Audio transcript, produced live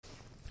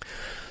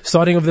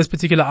Starting off this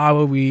particular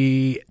hour,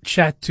 we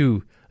chat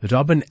to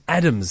Robin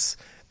Adams,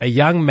 a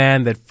young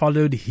man that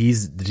followed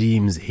his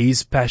dreams,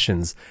 his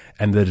passions,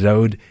 and the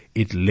road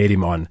it led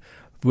him on.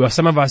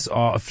 Some of us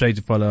are afraid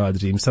to follow our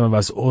dreams. Some of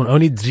us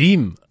only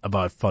dream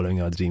about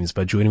following our dreams.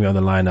 But joining me on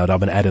the line now,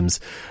 Robin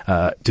Adams,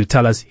 to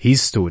tell us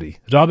his story.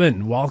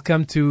 Robin,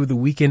 welcome to the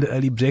Weekend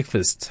Early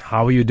Breakfast.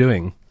 How are you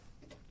doing?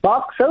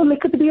 Mark, so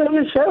lucky to be on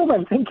your show,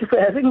 man. Thank you for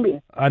having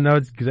me. I know,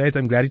 it's great.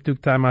 I'm glad you took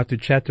time out to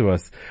chat to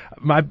us.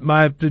 My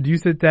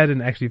producer,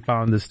 Tadden, actually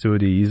found the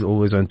story. He's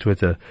always on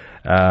Twitter.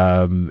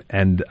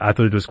 And I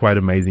thought it was quite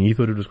amazing. He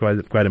thought it was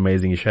quite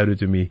amazing. He showed it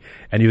to me.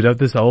 And you wrote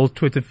this whole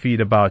Twitter feed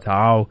about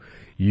how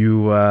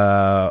you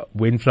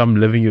went from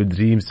living your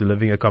dreams to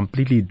living a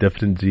completely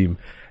different dream.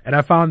 And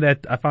I found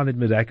it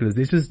miraculous.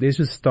 Let's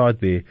just start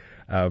there,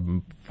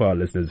 for our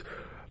listeners.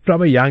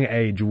 From a young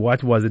age,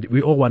 what was it?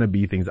 We all want to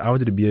be things. I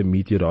wanted to be a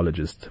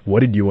meteorologist.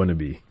 What did you want to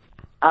be?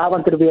 I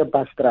wanted to be a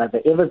bus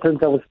driver. Ever since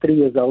I was 3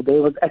 years old, there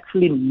was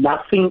actually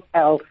nothing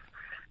else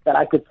that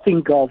I could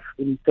think of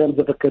in terms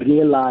of a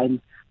career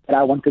line that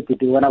I wanted to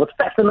do. And I was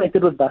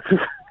fascinated with buses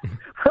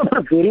from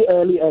a very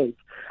early age.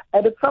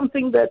 And it's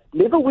something that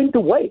never went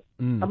away.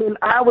 I mean,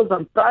 I was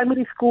on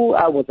primary school.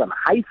 I was on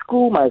high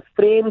school. My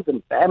friends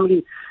and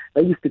family,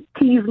 they used to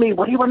tease me.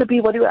 What do you want to be?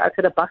 I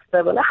said, a bus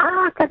driver.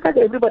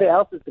 Everybody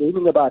else is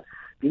dreaming about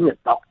being a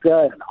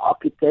doctor and an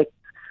architect.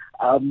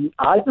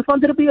 I just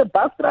wanted to be a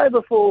bus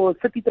driver for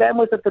City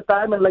Tramways at the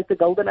time and like the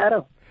Golden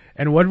Arrow.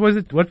 And what was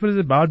it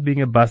about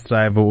being a bus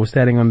driver or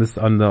standing on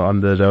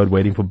the road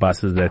waiting for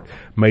buses that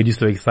made you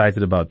so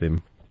excited about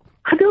them?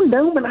 I don't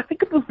know, man. I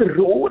think it was the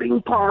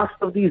roaring past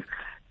of these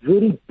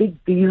very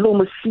big diesel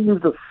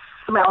machines, the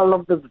smell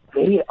of those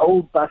very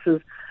old buses.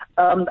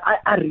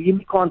 I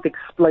really can't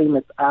explain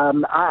it.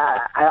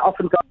 I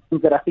often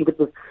think that I think it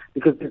was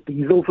because there's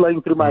diesel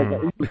flowing through my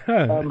veins.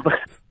 But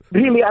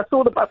really, I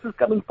saw the buses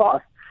coming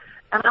past,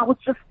 and I was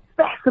just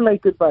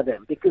fascinated by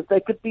them because they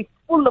could be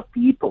full of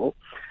people,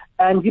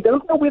 and you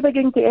don't know where they're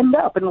going to end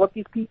up and what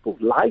these people's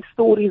life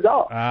stories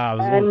are.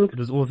 It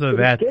was also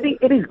that.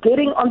 It's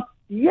getting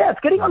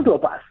onto a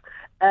bus,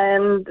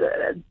 and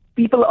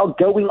people are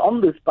going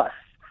on this bus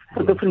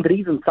for different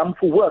reasons, some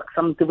for work,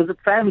 some to visit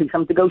family,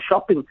 some to go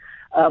shopping.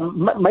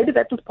 Maybe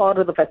that was part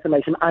of the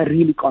fascination. I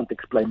really can't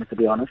explain it, to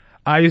be honest.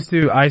 I used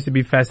to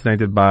be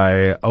fascinated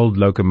by old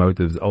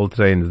locomotives, old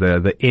trains,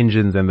 the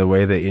engines and the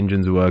way the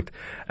engines worked.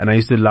 And I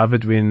used to love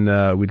it when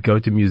we'd go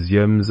to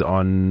museums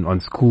on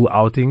school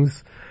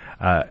outings,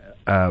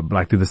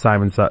 like to the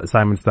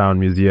Simonstown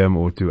Museum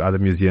or to other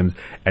museums,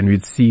 and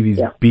we'd see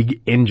these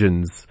big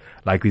engines,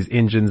 like these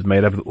engines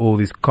made up of all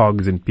these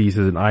cogs and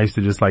pieces, and I used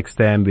to just like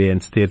stand there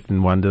and stare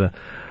and wonder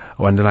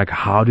like,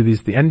 how do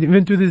these things, and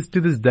even to this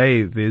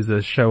day, there's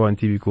a show on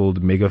TV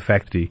called Mega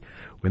Factory,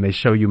 when they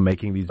show you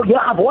making these. Yeah,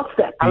 I've watched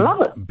that. I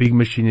love it. Big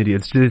machinery.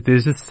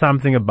 There's just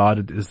something about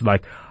it. It's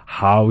like,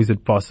 how is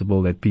it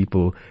possible that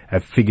people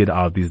have figured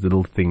out these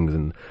little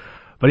things?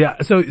 But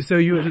yeah, so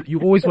you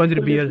always wanted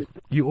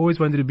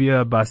to be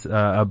a bus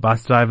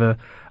driver.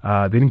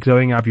 Then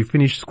growing up, you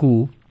finished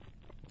school,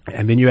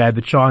 and then you had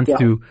the chance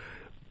to.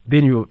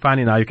 Then you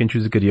finally now you can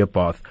choose a career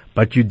path,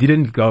 but you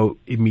didn't go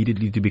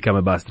immediately to become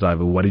a bus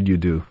driver. What did you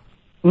do?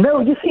 No,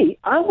 you see,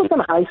 I was in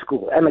high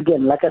school, and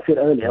again, like I said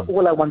earlier,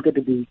 all I wanted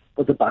to be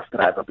was a bus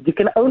driver. But you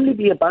can only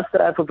be a bus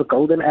driver for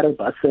Golden Arrow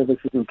bus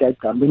services in Cape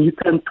Town when you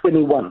turn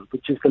 21,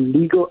 which is the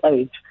legal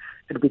age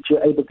at which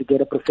you're able to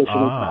get a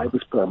professional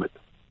driver's permit.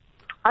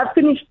 I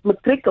finished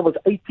matric. I was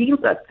 18,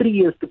 so I had 3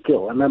 years to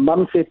kill. And my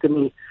mum said to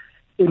me,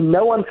 in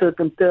no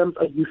uncertain terms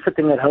are you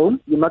sitting at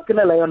home. You're not going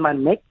to lay on my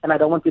neck, and I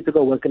don't want you to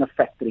go work in a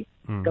factory.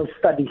 Go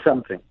study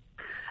something.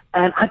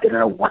 And I didn't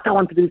know what I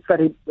wanted to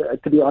study,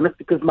 to be honest,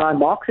 because my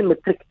marks in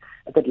matric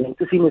at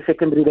Atlanta Senior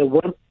Secondary, they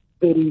weren't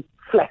very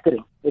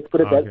flattering. Let's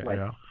put it that way.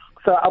 Yeah.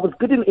 So I was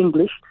good in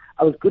English,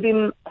 I was good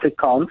in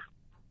Afrikaans,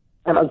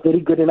 and I was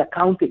very good in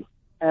accounting.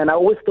 And I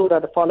always thought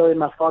I'd follow in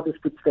my father's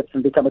footsteps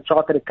and become a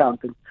chartered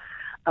accountant.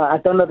 I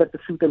don't know that the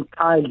suit and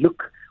tie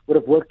look would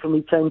have worked for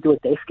me chained to a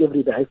desk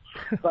every day,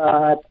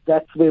 but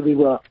that's where we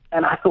were.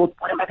 And I thought,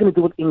 what am I going to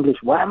do with English?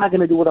 What am I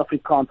going to do with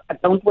Afrikaans? I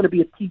don't want to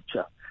be a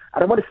teacher. I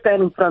don't want to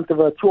stand in front of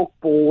a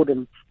chalkboard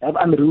and have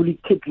unruly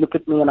kids look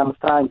at me and I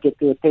must try and get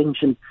their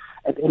attention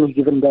at any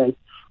given day.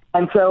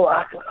 And so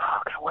I thought,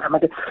 okay, what am I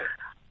going to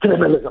do?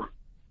 Journalism.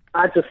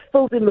 I just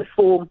filled in the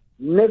form,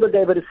 never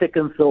gave it a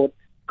second thought,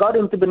 got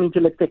into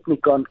Peninsula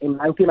Technikon in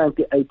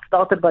 1998,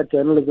 started my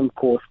journalism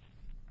course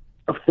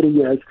of 3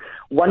 years,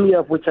 1 year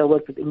of which I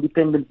worked with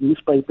independent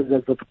newspapers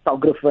as a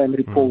photographer and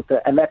reporter,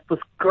 and that was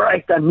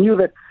great. I knew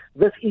that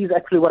this is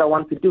actually what I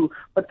want to do,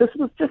 but this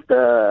was just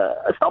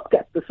a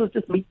stopgap. This was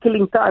just me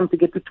killing time to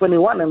get to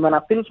 21, and when I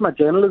finished my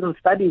journalism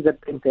studies at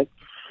Pentec,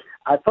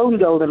 I phoned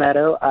Golden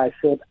Arrow. I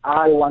said,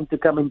 I want to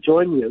come and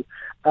join you.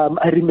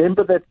 I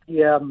remember that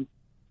the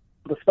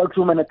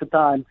spokeswoman at the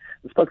time,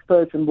 the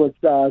spokesperson was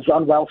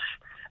Jean Welsh,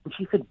 and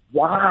she said,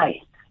 why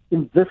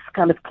in this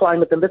kind of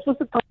climate? And this was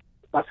the time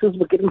buses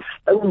were getting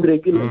stoned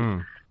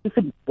regularly. He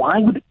said, why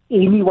would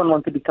anyone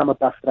want to become a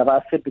bus driver?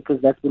 I said,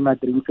 because that's been my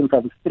dream since I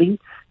was 3.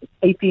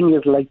 18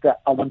 years later,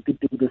 I want to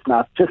do this now.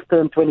 I've just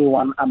turned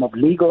 21. I'm of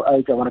legal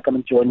age. I want to come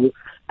and join you.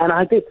 And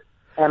I did.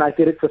 And I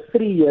did it for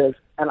 3 years.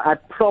 And I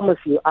promise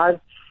you, I've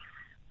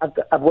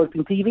worked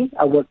in TV.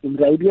 I worked in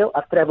radio.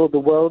 I've traveled the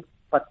world.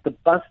 But the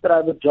bus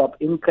driver job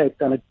in Cape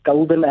Town at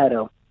Golden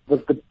Arrow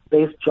was the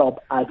best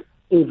job I've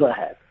ever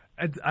had.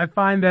 I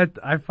find that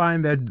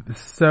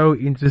so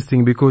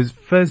interesting because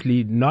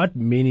firstly, not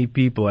many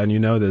people, and you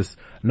know this,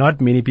 not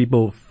many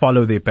people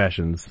follow their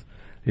passions.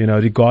 You know,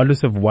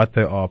 regardless of what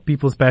they are,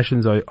 people's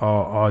passions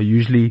are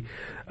usually,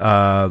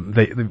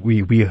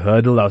 we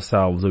hurdle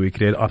ourselves or we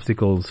create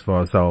obstacles for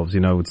ourselves. You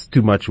know, it's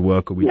too much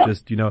work or we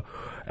just, you know,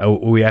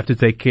 or we have to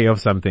take care of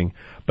something.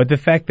 But the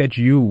fact that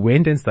you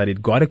went and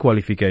studied, got a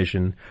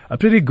qualification, a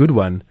pretty good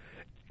one,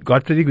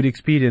 got pretty good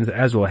experience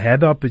as well, had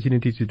the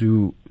opportunity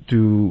to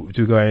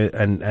go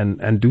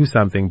and do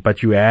something,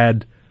 but you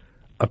had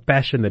a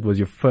passion that was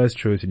your first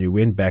choice and you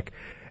went back.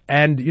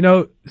 And, you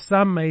know,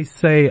 some may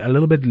say a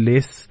little bit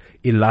less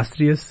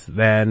illustrious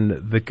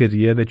than the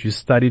career that you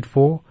studied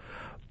for,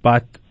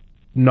 but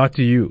not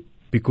to you,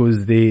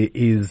 because there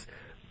is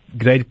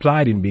great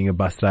pride in being a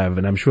bus driver.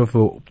 And I'm sure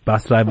for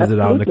bus drivers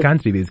around the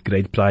country, there's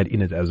great pride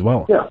in it as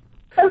well. Yeah.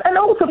 And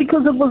also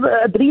because it was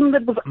a dream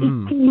that was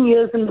 18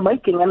 years in the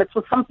making, and it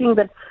was something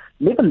that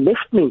never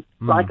left me.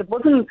 Like, it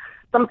wasn't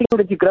something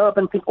that you grow up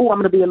and think, oh, I'm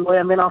going to be a lawyer,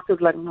 and then after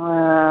it's like,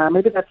 nah,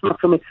 maybe that's not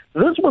for me.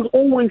 This was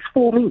always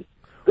for me.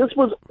 This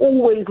was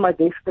always my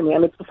destiny,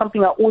 and it was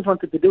something I always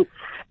wanted to do.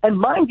 And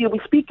mind you,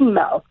 we're speaking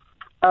now,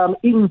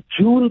 in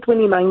June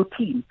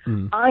 2019,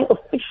 I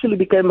officially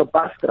became a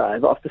bus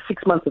driver after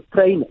 6 months of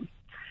training.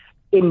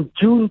 In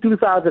June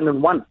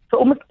 2001. So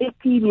almost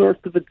 18 years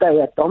to the day,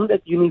 I donned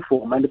that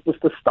uniform, and it was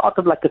the start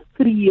of like a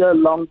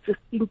 3-year-long, just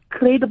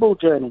incredible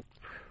journey.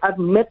 I've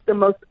met the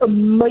most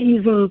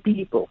amazing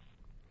people.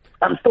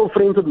 I'm still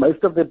friends with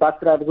most of the bus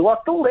drivers who are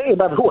still there,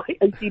 by the way,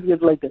 18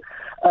 years later,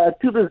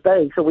 to this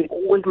day. So we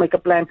always make a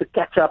plan to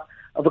catch up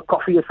of a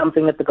coffee or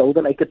something at the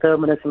Golden Acre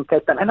Terminus in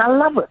Cape Town. And I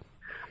love it.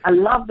 I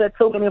love that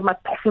so many of my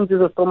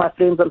passengers are still my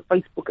friends on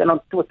Facebook and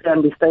on Twitter,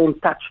 and we stay in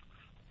touch.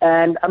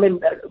 And I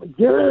mean,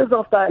 years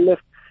after I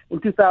left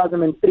in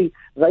 2003,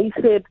 they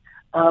said,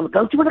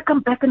 don't you want to come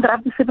back and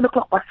drive the 7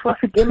 o'clock bus for us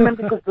again, man?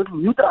 Because the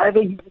new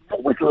driver, he's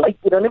always late.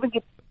 We don't even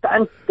get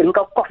time to drink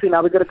our coffee.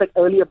 Now we've got to take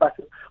earlier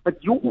buses.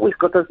 But you always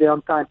got us there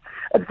on time.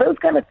 It's those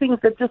kind of things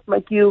that just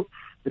make you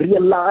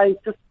realize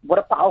just what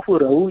a powerful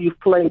role you've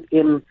played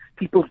in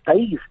people's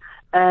days.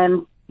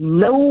 And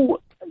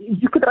no,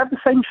 you could have the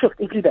same shift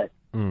every day.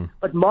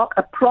 But Mark,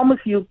 I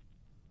promise you,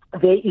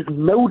 there is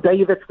no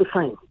day that's the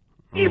same.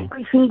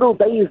 Every single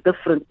day is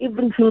different.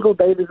 Every single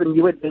day there's a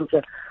new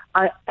adventure.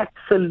 I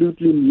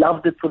absolutely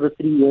loved it for the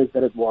 3 years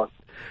that it was.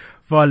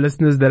 For our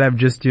listeners that have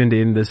just tuned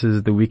in, this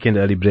is the Weekend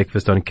Early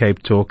Breakfast on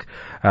Cape Talk.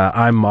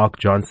 I'm Mark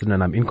Johnson,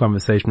 and I'm in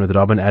conversation with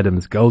Robin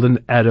Adams,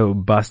 Golden Arrow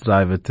bus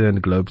driver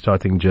turned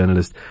globe-trotting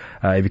journalist.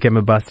 He became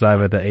a bus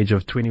driver at the age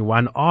of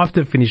 21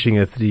 after finishing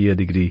a 3-year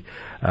degree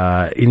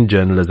in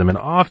journalism, and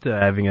after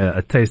having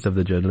a taste of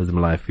the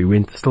journalism life, he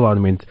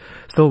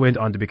still went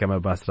on to become a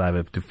bus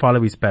driver to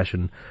follow his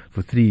passion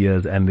for 3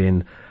 years, and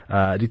then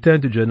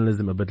return to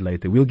journalism a bit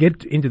later. We'll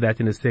get into that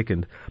in a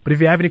second. But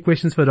if you have any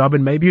questions for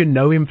Robin, maybe you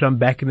know him from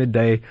back in the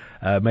day.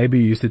 Maybe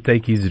you used to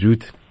take his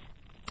route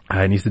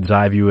and used to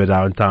drive you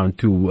around town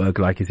to work,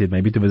 like you said,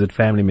 maybe to visit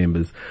family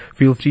members.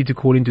 Feel free to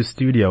call into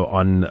studio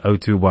on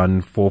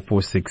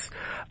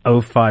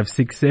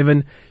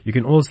 021-446-0567. You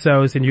can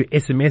also send your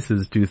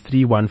SMSs to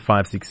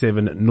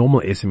 31567. Normal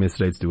SMS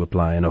rates do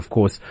apply. And of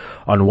course,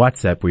 on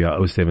WhatsApp, we are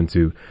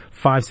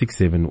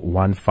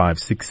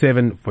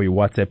 072-567-1567 for your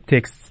WhatsApp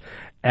texts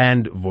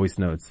and voice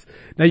notes.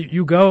 Now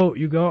you go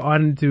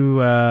on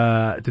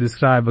to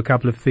describe a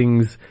couple of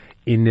things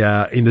in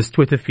this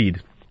Twitter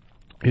feed.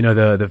 You know,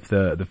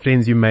 the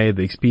friends you made,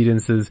 the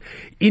experiences.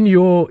 In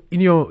your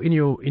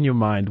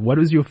mind, what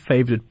was your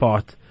favorite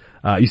part?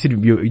 You said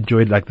you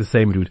enjoyed like the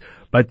same route,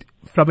 but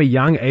from a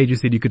young age you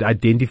said you could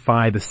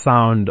identify the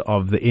sound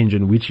of the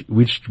engine, which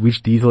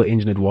diesel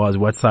engine it was,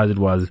 what size it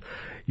was.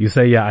 You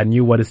say, yeah, I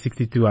knew what a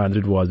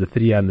 6200 was, a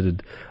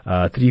 300,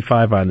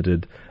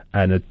 3500,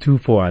 and a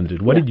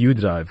 2400. What did you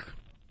drive?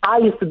 I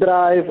used to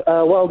drive,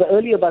 the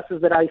earlier buses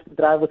that I used to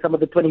drive were some of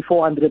the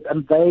 2400s,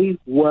 and they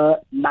were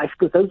nice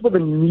because those were the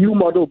new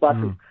model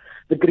buses,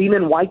 the green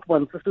and white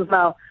ones. This is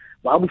now,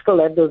 we still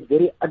have those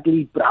very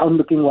ugly brown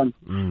looking ones.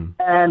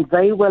 And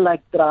they were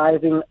like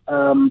driving,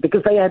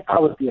 because they had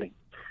power steering.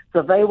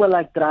 So they were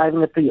like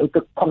driving a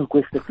Toyota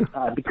Conquest at the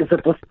time because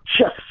it was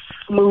just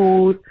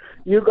smooth.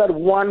 You got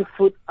 1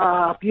 foot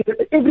up.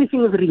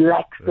 Everything was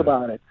relaxed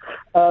about it.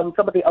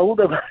 Some of the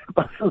older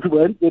buses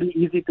weren't very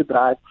easy to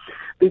drive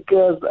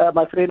because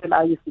my friend and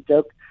I used to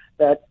joke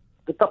that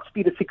the top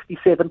speed is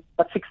 67,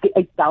 but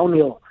 68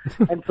 downhill.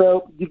 And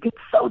so you get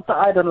so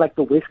tired on like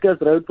the West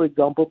Coast Road, for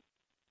example,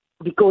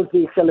 because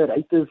the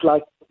accelerators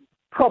like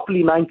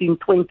properly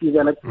 1920s,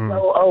 and it's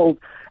so old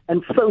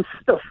and so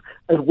stiff.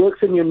 It works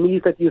in your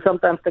knees that you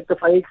sometimes take the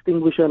fire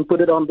extinguisher and put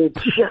it on there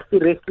just to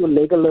rest your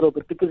leg a little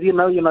bit, because you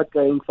know you're not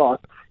going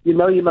fast. You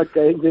know you're not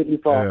going very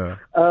far.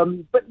 Yeah.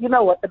 But you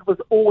know what? It was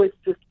always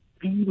just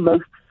the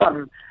most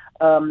fun.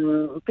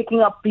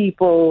 Picking up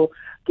people,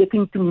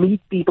 getting to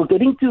meet people,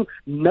 getting to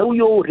know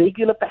your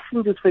regular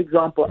passengers, for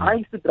example. I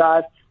used to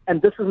drive,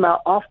 and this is now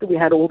after we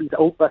had all these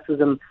old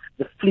buses and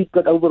the fleet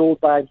got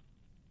overhauled by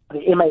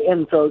the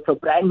MAN, so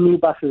brand new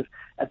buses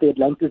at the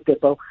Atlantis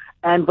depot.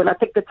 And when I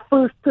take that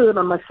first turn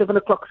on my 7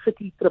 o'clock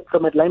city trip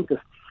from Atlantis,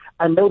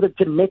 I know that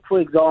Jeanette, for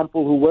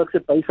example, who works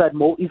at Bayside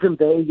Mall, isn't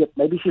there yet.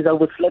 Maybe she's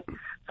overslept.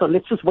 So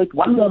let's just wait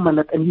one more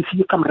minute, and you see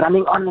her come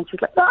running on, and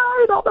she's like,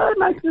 "Hi, Robert,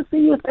 nice to see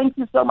you. Thank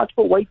you so much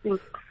for waiting."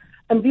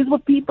 And these were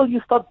people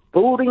you start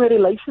building a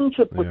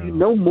relationship with. You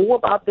know more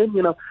about them,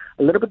 you know,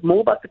 a little bit more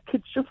about the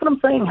kids, just from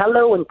saying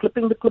hello and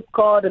clipping the clip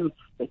card, and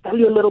they tell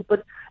you a little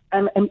bit.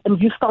 And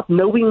you start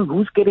knowing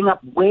who's getting up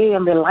where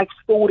and their life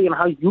story and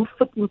how you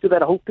fit into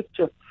that whole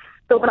picture.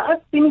 So when I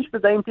finished the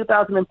day in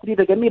 2003,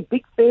 they gave me a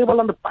big farewell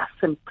on the bus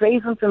and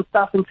presents and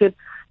stuff, and said,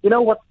 "You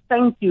know what,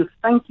 thank you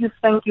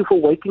for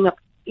waking up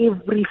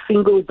every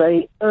single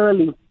day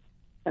early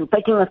and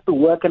taking us to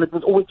work, and it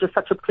was always just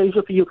such a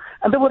pleasure for you."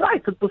 And they were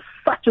right. It was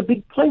such a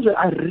big pleasure.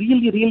 I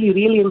really, really,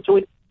 really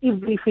enjoyed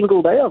every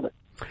single day of it.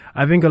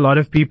 I think a lot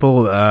of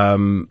people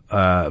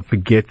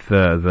forget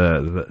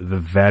the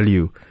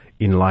value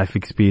in life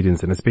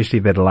experience, and especially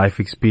that life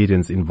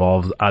experience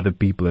involves other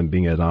people and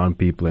being around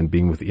people and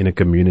being within a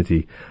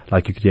community,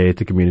 like you create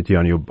a community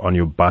on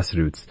your bus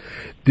routes.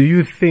 Do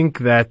you think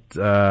that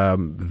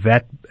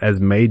that has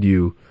made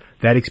you,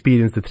 that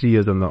experience, the 3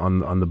 years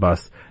on the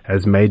bus,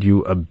 has made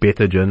you a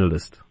better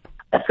journalist?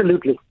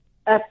 Absolutely.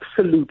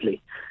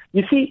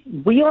 You see,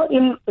 we are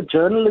in a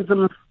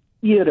journalism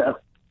era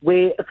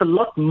where it's a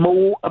lot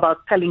more about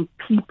telling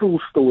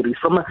people's stories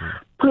from a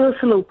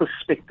personal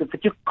perspective,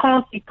 that you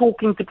can't be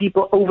talking to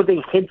people over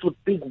their heads with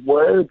big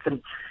words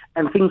and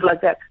things like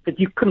that, that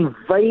you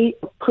convey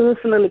a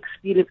personal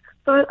experience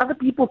so that other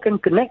people can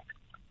connect.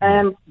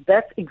 And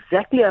that's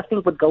exactly, I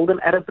think, what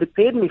Golden Arrow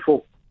prepared me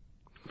for.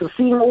 So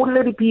seeing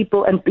ordinary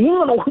people and being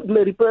an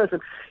ordinary person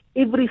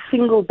every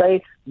single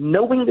day,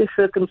 knowing their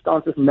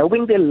circumstances,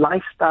 knowing their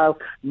lifestyle,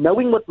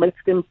 knowing what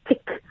makes them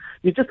tick,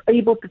 you're just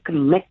able to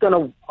connect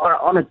on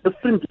a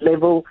different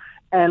level,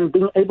 and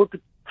being able to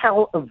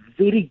tell a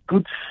very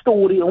good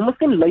story,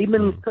 almost in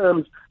layman's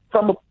terms,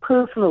 from a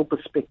personal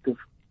perspective.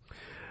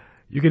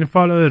 You can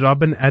follow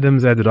Robin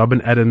Adams at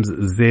Robin Adams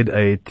Z,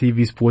 a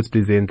TV sports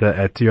presenter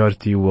at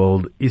TRT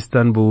World,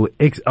 Istanbul,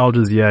 ex-Al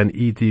Jazeera and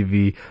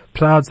ETV,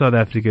 proud South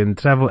African,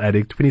 travel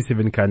addict,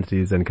 27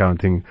 countries and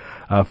counting,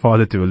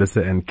 father to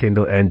Alyssa and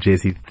Kendall and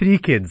Jesse, 3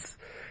 kids.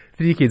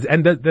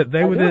 And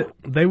they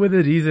were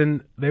the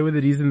reason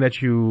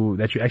that you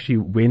actually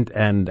went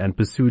and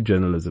pursued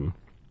journalism.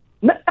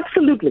 No,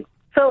 absolutely.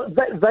 So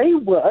they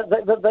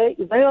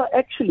are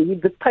actually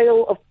the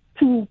tale of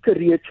 2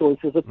 career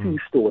choices or 2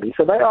 stories.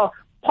 So they are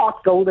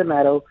part Golden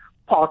Arrow,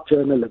 part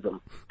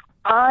journalism.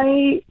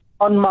 On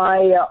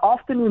my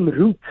afternoon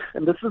route,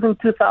 and this was in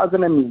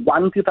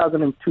 2001,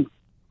 2002,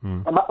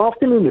 on my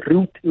afternoon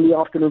route in the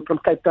afternoon from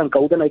Cape Town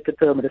Golden Acre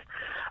Terminus,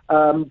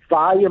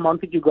 via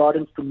Montague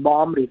Gardens to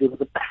Mamre, there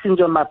was a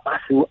passenger on my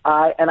bus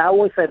and I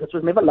always say this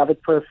was never love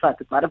at first sight.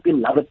 It might have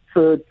been love at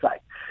third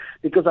sight.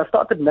 Because I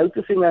started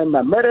noticing her in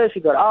my mirror. She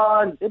got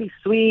on, very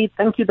sweet,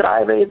 thank you,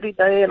 driver, every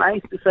day. And I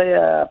used to say,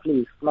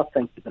 please, not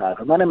thank you,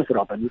 driver. My name is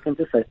Robin. You can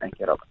just say thank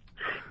you, Robin.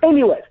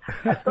 Anyways,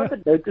 I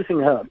started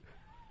noticing her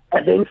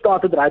and then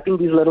started writing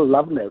these little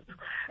love notes.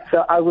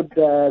 So I would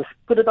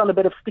put it on a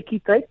bit of sticky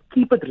tape,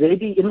 keep it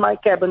ready in my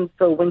cabin.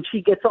 So when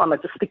she gets on, I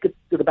just stick it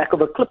to the back of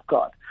a clip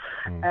card.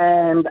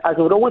 And I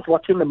would always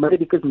watch in the mirror,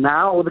 because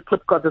now the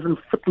clip card doesn't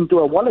fit into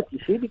a wallet, you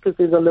see, because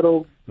there's a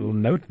little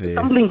note there,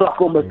 stumbling block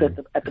almost at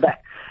the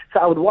back. So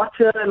I would watch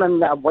her and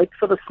then I'd wait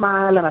for the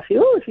smile, and I see,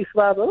 oh, she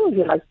smiles, oh,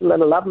 she likes the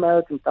little love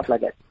notes and stuff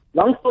like that.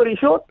 Long story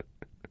short,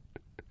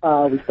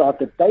 we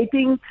started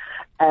dating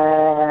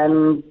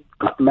and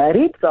got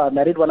married. So I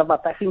married one of my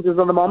passengers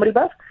on the Mamre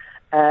bus,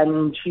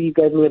 and she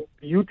gave me a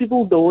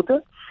beautiful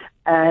daughter.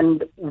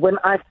 And when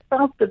I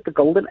felt that the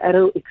Golden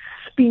Arrow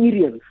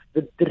experience,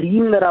 the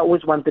dream that I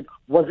always wanted,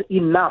 was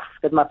enough,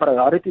 that my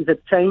priorities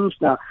had changed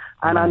now,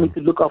 and I need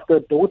to look after a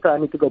daughter, I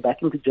need to go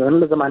back into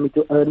journalism, I need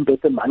to earn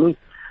better money,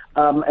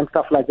 and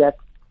stuff like that.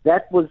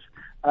 That was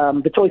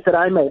the choice that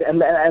I made, and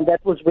that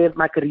was where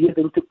my career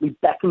then took me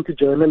back into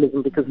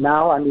journalism, because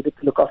now I needed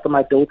to look after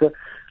my daughter.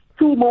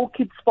 2 more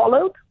kids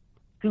followed,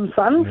 2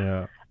 sons.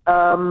 Yeah.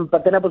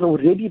 But then I was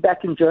already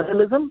back in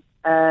journalism,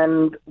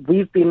 and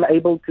we've been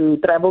able to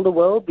travel the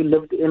world. We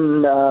lived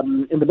in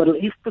the Middle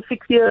East for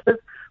 6 years,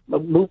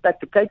 moved back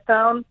to Cape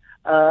Town.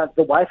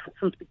 The wife has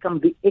since become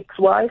the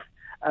ex-wife.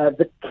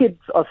 The kids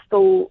are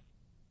still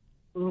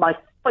my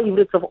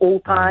favorites of all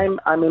time.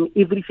 I mean,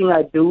 everything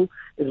I do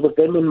is with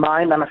them in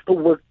mind, and I still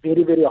work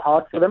very, very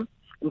hard for them.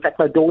 In fact,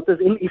 my daughter's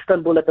in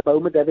Istanbul at the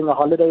moment having a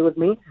holiday with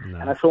me.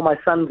 Nice. And I saw my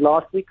son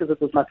last week because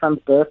it was my son's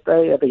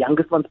birthday, the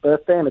youngest one's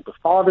birthday, and it was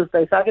Father's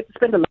Day. So I get to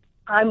spend a lot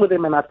of time with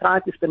him, and I try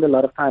to spend a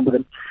lot of time with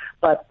him.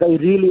 But they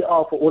really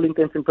are, for all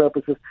intents and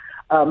purposes,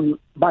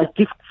 my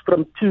gifts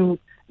from two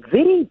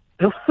very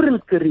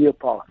different career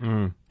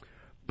paths.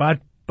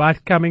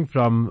 But coming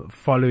from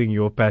following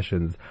your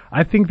passions,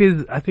 I think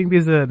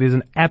there's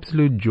an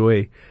absolute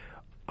joy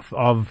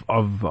of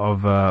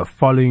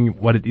following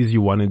what it is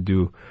you want to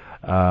do,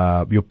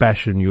 your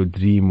passion, your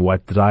dream,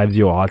 what drives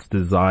your heart's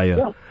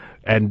desire,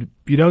 and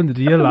you don't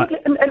realize.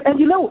 And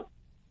you know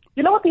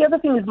what the other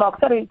thing is, Mark.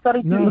 Sorry to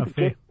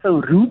interject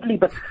so rudely,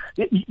 but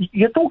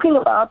you're talking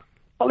about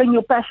following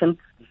your passion.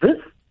 This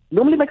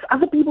normally makes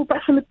other people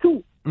passionate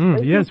too.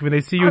 Yes, when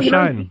they see you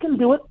shine, you can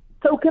do it,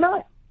 so can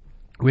I.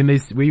 When they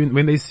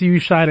see you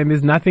shine, and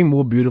there's nothing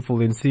more beautiful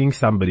than seeing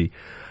somebody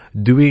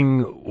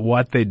doing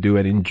what they do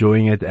and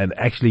enjoying it and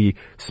actually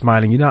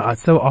smiling. You know,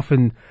 so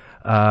often,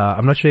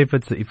 I'm not sure if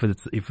it's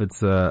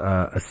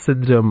a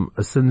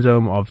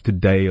syndrome of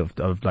today,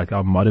 of like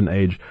our modern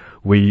age,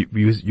 where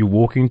you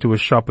walk into a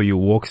shop or you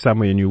walk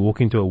somewhere and you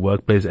walk into a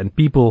workplace and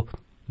people,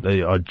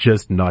 they are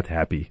just not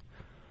happy.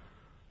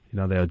 You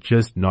know, they are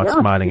just not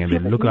smiling and they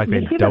look like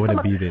they don't want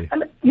to be there.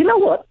 And you know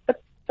what?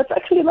 It's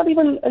actually not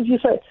even, as you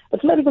say,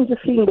 it's not even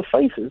just seeing the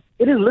faces.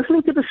 It is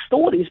listening to the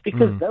stories,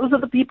 because those are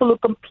the people who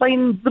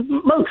complain the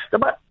most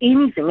about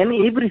anything and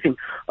everything.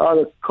 Oh,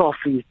 the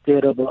coffee is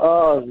terrible.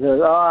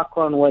 I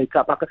can't wake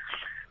up.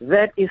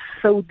 That is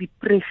so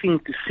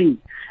depressing to see.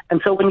 And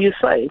so when you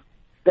say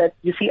that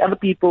you see other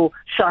people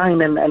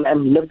shine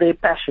and live their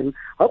passion,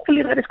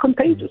 hopefully that is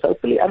contagious.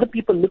 Hopefully other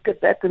people look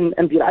at that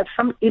and derive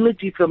some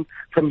energy from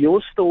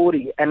your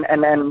story and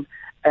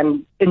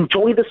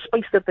enjoy the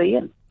space that they're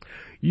in.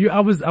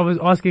 I was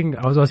asking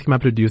my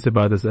producer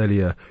about this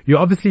earlier. You're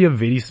obviously a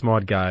very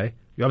smart guy.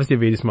 You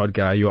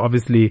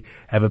obviously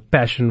have a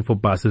passion for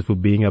buses, for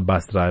being a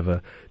bus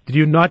driver. Did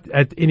you not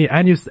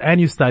and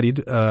you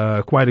studied,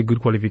 quite a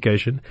good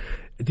qualification.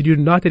 Did you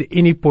not at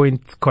any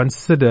point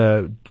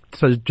consider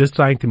just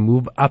trying to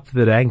move up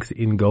the ranks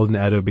in Golden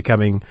Arrow,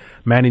 becoming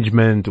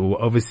management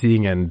or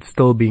overseeing and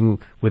still being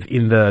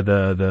within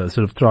the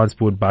sort of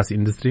transport bus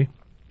industry?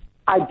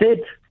 I did.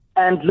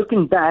 And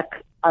looking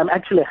back, I'm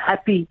actually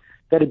happy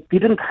that it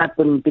didn't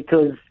happen,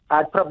 because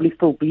I'd probably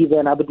still be there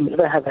and I would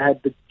never have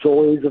had the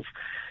joys of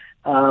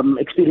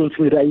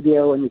experiencing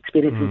radio and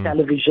experiencing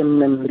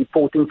television and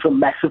reporting from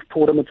massive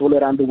tournaments all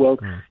around the world.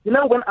 You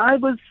know,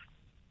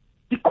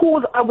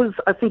 because I was,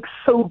 I think,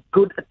 so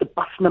good at the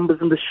bus numbers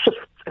and the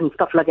shifts and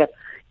stuff like that,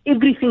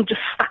 everything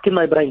just stuck in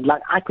my brain.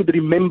 Like, I could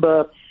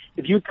remember,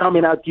 if you tell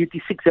me now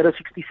duty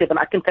 6067,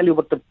 I can tell you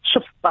what the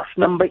shift bus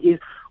number is,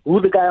 who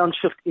the guy on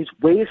shift is,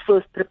 where his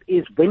first trip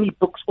is, when he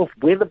books off,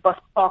 where the bus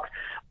parks.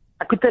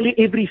 I could tell you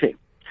everything.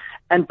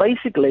 And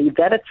basically,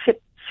 that had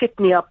set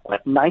me up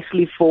quite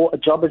nicely for a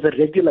job as a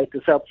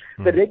regulator. So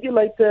the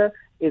regulator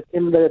is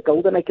in the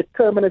Golden Acre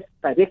terminus,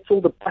 directs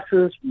all the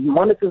buses,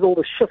 monitors all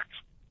the shifts.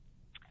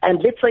 And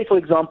let's say, for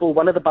example,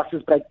 one of the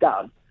buses break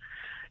down.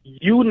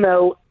 You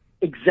know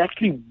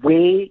exactly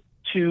where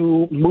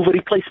to move a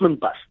replacement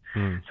bus.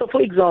 So, for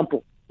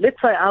example,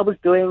 let's say I was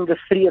doing the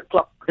 3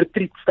 o'clock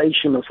retreat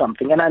station or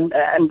something, and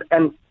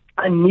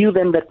I knew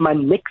then that my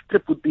next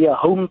trip would be a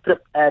home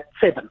trip at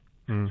 7.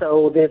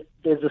 So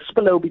there's a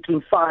spillover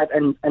between 5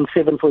 and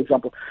 7, for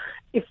example.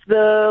 If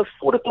the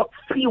 4 o'clock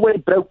freeway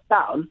broke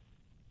down,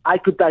 I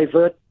could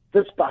divert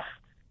this bus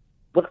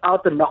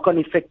without a knock-on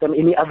effect on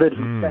any other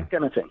route, that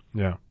kind of thing.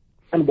 Yeah.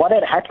 And what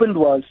had happened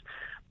was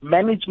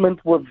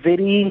management were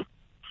very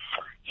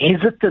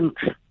hesitant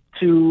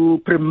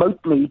to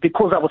promote me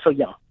because I was so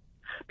young.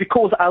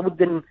 Because I would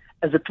then,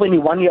 as a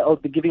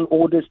 21-year-old, be giving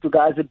orders to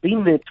guys who've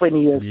been there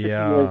 20 years, 50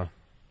 years,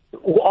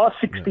 who are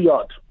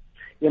 60-odd.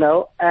 You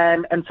know,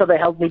 and so they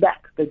held me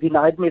back. They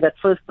denied me that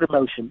first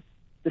promotion.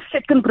 The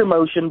second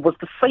promotion was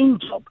the same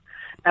job.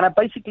 And I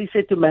basically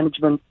said to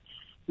management,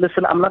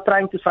 listen, I'm not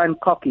trying to sound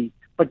cocky,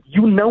 but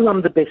you know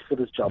I'm the best for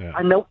this job.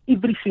 I know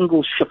every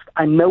single shift.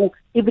 I know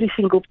every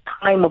single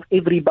time of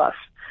every bus.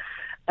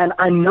 And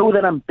I know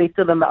that I'm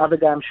better than the other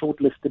guy I'm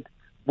shortlisted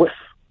with.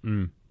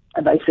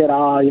 And they said,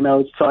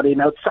 sorry,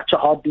 it's such a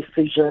hard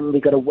decision.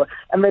 We got to work.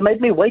 And they made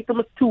me wait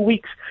almost 2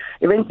 weeks.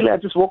 Eventually, I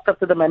just walked up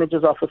to the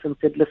manager's office and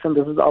said, listen,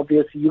 this is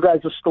obvious. You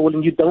guys are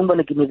stalling. You don't want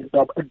to give me the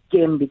job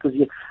again because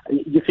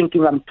you're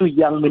thinking I'm too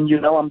young when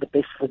you know I'm the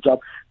best for the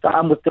job. So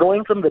I'm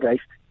withdrawing from the race.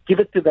 Give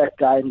it to that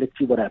guy and let's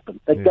see what happens.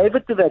 They gave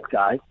it to that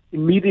guy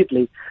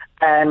immediately.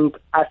 And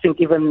I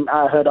think even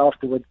I heard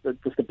afterwards that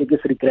it was the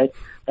biggest regret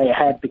they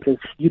had because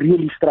he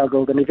really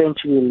struggled and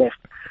eventually left.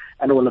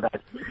 And all of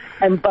that.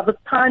 And by the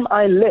time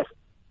I left,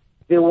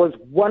 there was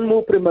one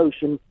more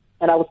promotion,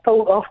 and I was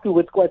told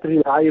afterwards quite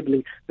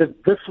reliably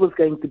that this was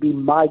going to be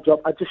my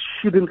job. I just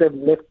shouldn't have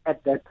left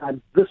at that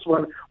time. This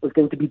one was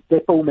going to be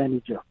depot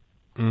manager.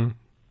 Can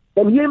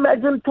you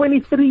imagine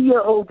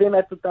 23-year-old then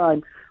at the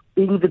time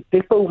being the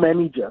depot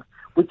manager,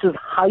 which is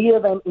higher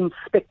than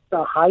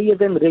inspector, higher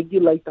than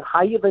regulator,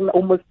 higher than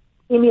almost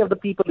any of the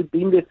people who've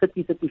been there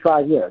 30,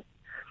 35 years.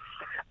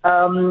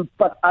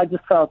 But I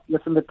just felt,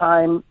 listen, the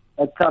time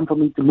had come for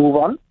me to move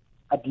on.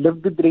 I'd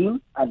lived the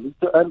dream. I need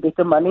to earn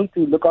better money to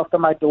look after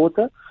my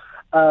daughter.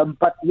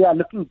 But yeah,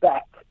 looking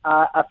back,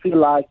 I feel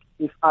like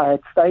if I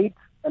had stayed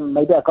and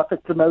maybe I got a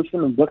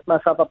promotion and worked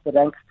myself up the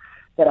ranks,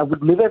 that I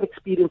would never have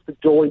experienced the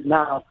joy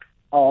now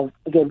of,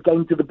 again,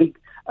 going to the big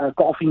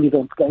golfing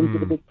events, going to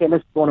the big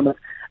tennis tournaments.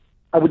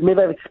 I would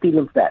never have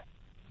experienced that.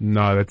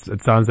 No,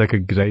 it sounds like a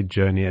great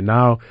journey. And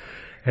now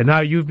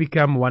you've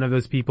become one of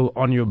those people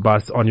on your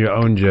bus on your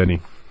own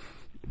journey.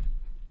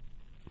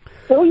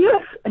 Oh,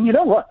 yes. And you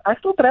know what? I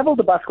still travel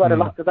the bus quite a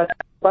lot because I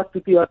bus to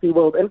PRT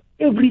World. And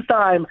every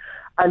time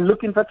I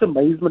look in such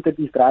amazement at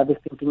these drivers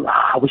thinking,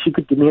 I wish you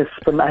could give me a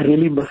spin. I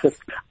really miss it.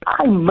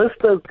 I miss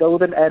those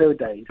Golden Arrow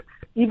days.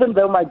 Even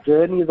though my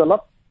journey is a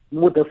lot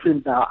more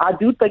different now. I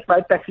do take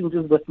my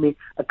passengers with me,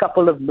 a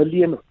couple of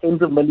million,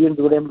 tens of millions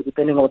of them,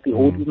 depending on what the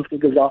audience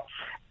figures are.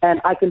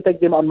 And I can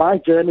take them on my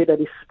journey that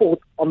is sport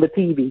on the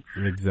TV.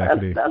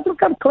 Exactly. I can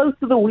come close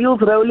to the wheels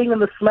rolling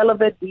and the smell of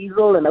that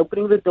diesel and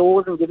opening the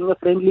doors and giving a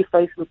friendly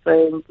face and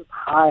saying,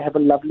 hi, have a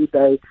lovely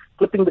day,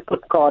 clipping the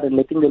clip card and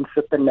letting them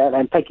sit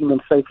and taking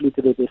them safely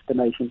to their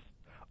destination.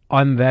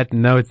 On that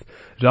note,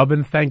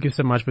 Robin, thank you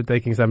so much for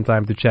taking some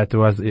time to chat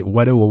to us.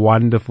 What a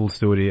wonderful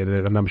story.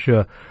 And I'm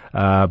sure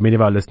many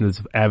of our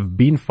listeners have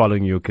been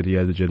following your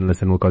career as a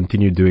journalist and will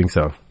continue doing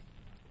so.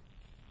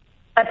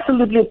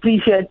 Absolutely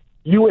appreciate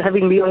you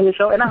having me on your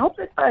show. And I hope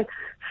that by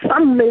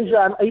some measure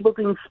I'm able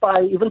to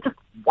inspire even just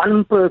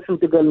one person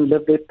to go and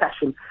live their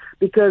passion.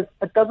 Because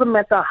it doesn't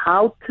matter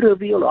how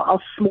trivial or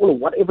how small or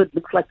whatever it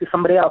looks like to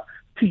somebody else,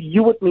 to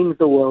you it means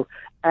the world.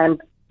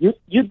 And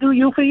you do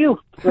you for you.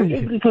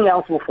 Everything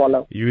else will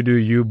follow. You do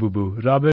you, boo-boo. Robin.